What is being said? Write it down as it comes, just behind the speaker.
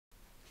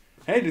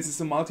Hey, this is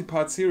a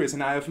multi-part series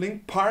and I have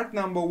linked part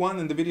number 1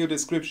 in the video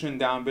description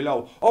down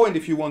below. Oh, and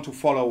if you want to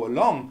follow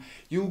along,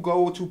 you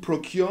go to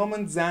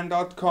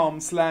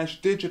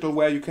procurementzen.com/digital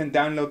where you can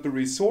download the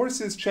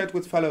resources, chat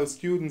with fellow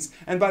students,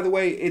 and by the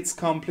way, it's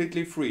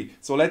completely free.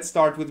 So let's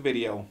start with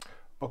video.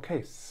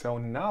 Okay, so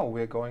now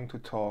we're going to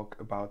talk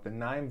about the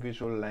KNIME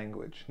Visual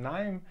Language.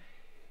 KNIME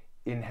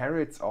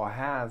inherits or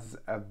has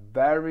a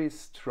very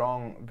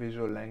strong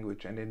visual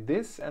language, and in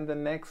this and the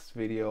next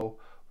video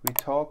we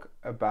talk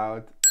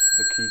about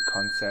the key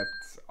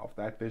concepts of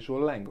that visual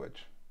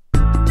language.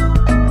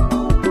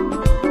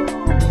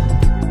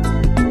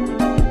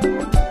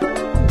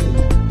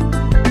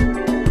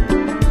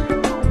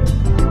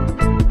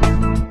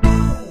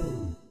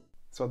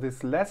 So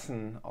this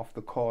lesson of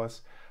the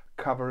course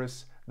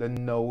covers the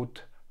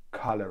node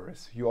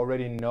colors. You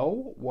already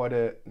know what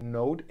a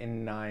node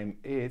in KNIME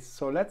is,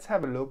 so let's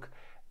have a look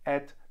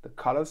at the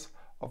colors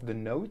of the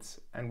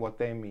nodes and what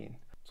they mean.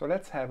 So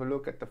let's have a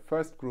look at the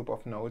first group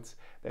of nodes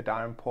that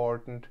are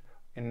important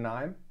in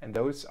KNIME, and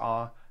those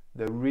are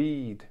the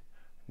read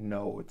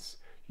nodes.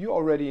 You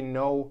already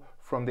know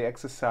from the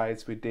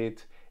exercise we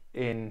did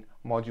in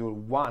module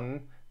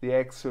 1, the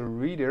Excel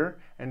reader,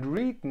 and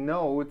read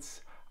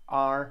nodes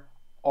are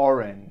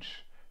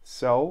orange.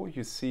 So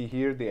you see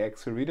here the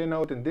Excel reader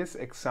node, in this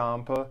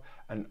example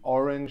an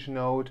orange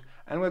node,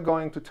 and we're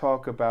going to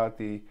talk about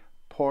the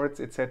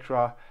ports,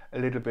 etc. a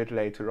little bit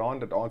later on,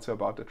 but also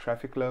about the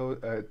traffic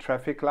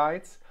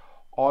lights.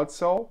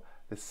 Also,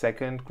 the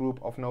second group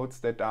of nodes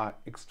that are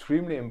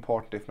extremely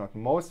important, if not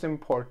most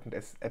important,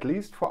 at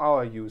least for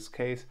our use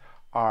case,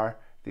 are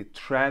the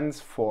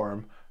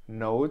transform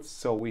nodes.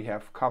 So we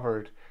have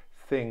covered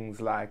things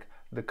like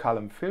the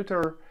column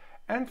filter.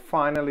 And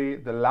finally,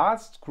 the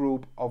last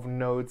group of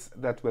nodes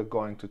that we're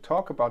going to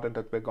talk about and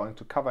that we're going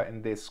to cover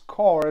in this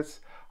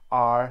course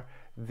are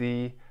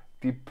the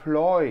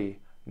deploy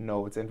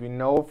nodes. And we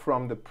know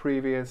from the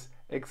previous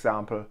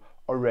example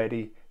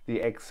already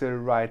the Excel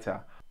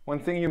writer. One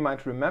thing you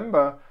might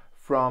remember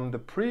from the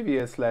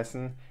previous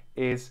lesson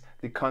is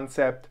the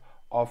concept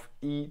of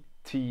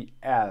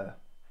ETL,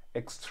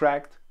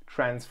 extract,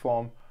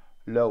 transform,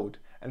 load.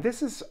 And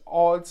this is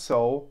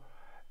also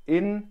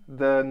in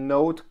the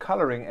node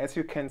coloring. As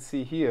you can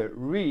see here,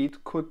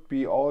 read could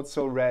be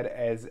also read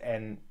as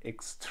an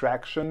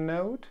extraction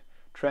node,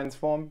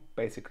 transform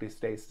basically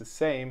stays the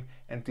same,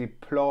 and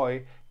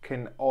deploy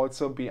can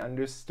also be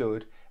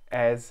understood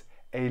as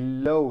a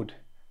load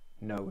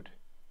node.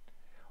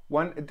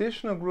 One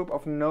additional group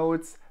of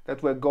nodes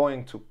that we're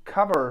going to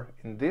cover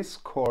in this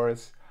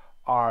course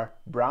are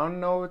brown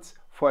nodes.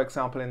 For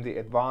example, in the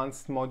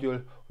advanced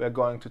module, we're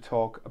going to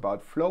talk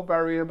about flow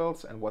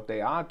variables and what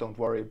they are. Don't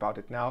worry about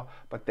it now,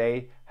 but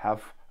they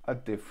have a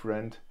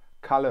different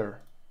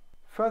color.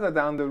 Further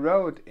down the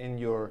road in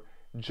your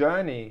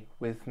journey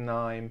with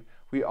KNIME,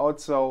 we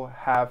also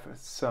have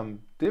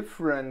some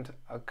different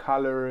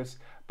colors,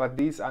 but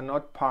these are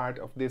not part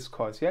of this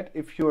course yet.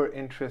 If you're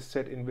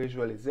interested in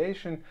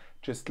visualization,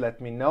 just let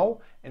me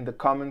know in the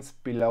comments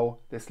below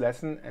this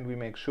lesson and we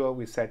make sure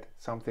we set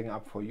something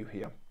up for you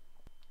here.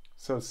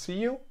 So see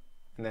you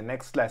in the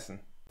next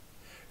lesson.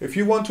 If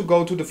you want to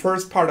go to the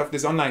first part of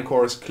this online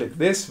course, click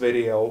this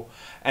video,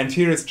 and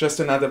here is just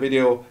another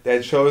video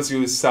that shows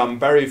you some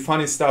very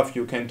funny stuff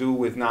you can do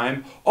with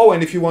KNIME. Oh,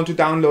 and if you want to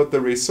download the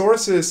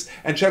resources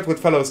and chat with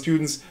fellow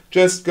students,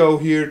 just go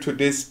here to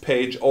this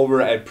page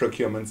over at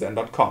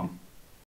procurementzen.com.